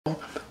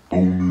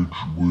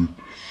Ownage with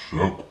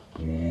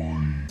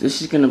Sackboy.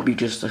 This is going to be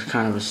just a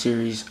kind of a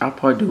series. I'll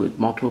probably do it with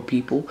multiple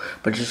people,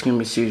 but it's just going to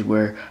be a series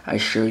where I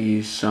show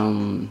you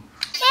some.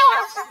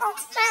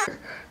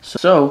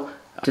 So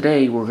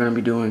today we're going to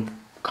be doing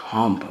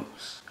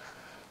combos.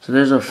 So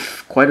there's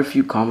quite a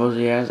few combos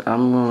he has.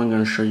 I'm only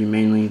going to show you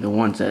mainly the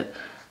ones that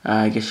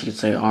I guess you could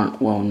say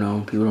aren't well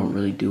known. People don't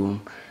really do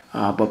them.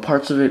 But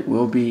parts of it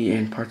will be,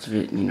 and parts of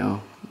it, you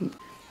know.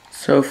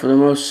 So for the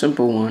most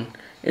simple one,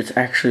 it's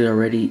actually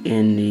already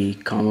in the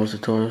combos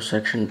tutorial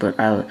section, but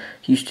I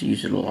used to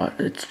use it a lot.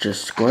 It's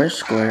just square,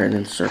 square, and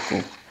then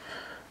circle.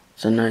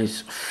 It's a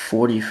nice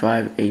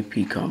 45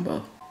 AP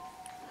combo.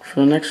 For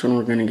the next one,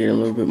 we're going to get a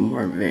little bit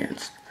more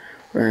advanced.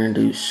 We're going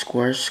to do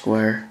square,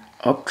 square,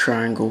 up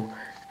triangle,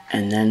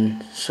 and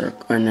then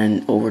circle, and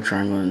then over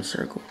triangle and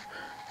circle.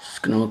 It's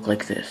going to look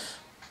like this.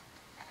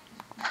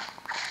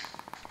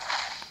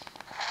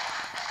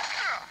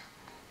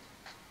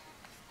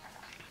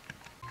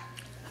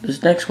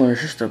 This next one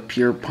is just a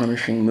pure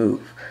punishing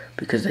move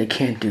because they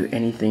can't do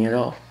anything at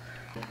all.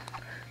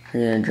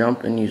 You're going to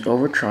jump and use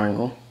over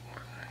triangle,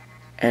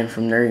 and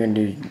from there you're going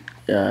to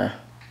do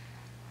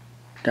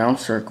down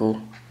circle,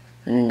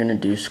 then you're going to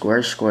do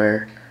square,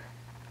 square,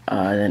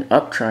 then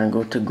up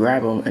triangle to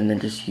grab them, and then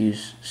just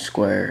use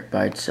square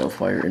by itself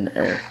while you're in the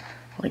air,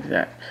 like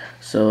that.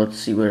 So let's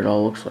see what it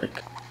all looks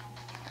like.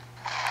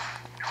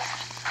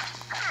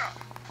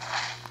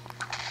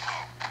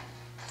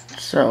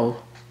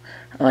 So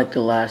I like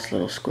the last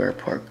little square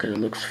part because it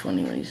looks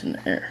funny when he's in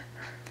the air.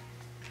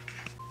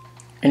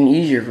 An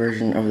easier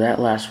version of that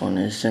last one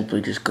is simply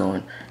just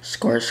going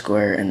square,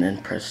 square, and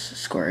then press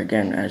square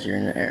again as you're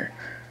in the air.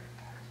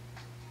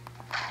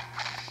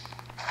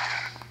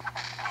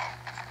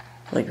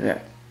 Like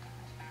that.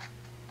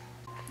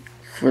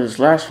 For this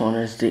last one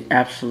is the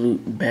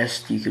absolute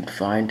best you can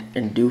find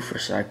and do for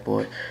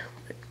Sackboy,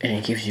 and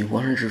it gives you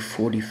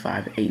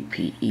 145 AP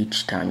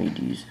each time you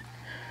use it.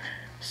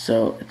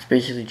 So it's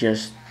basically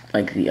just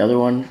like the other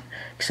one,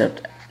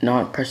 except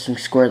not pressing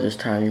square this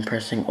time, you're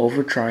pressing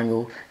over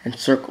triangle and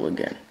circle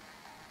again.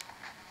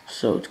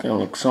 So it's going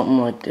to look something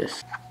like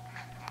this.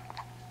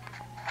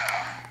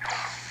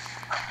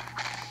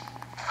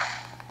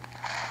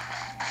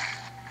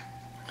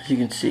 As you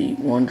can see,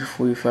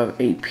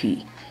 145 AP.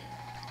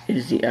 It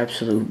is the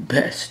absolute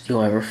best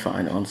you'll ever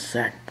find on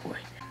Sackboy.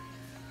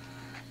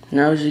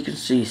 Now as you can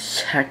see,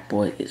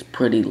 Sackboy is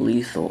pretty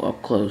lethal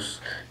up close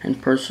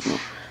and personal.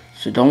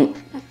 So don't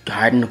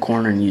hide in the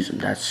corner and use him.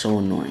 That's so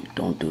annoying.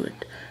 Don't do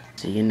it.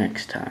 See you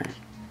next time.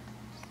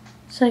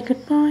 Say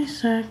goodbye,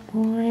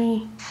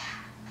 Sackboy.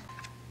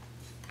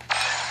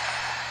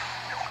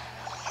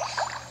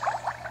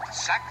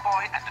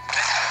 Sackboy and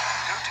Vita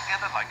go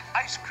together like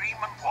ice cream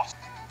and water.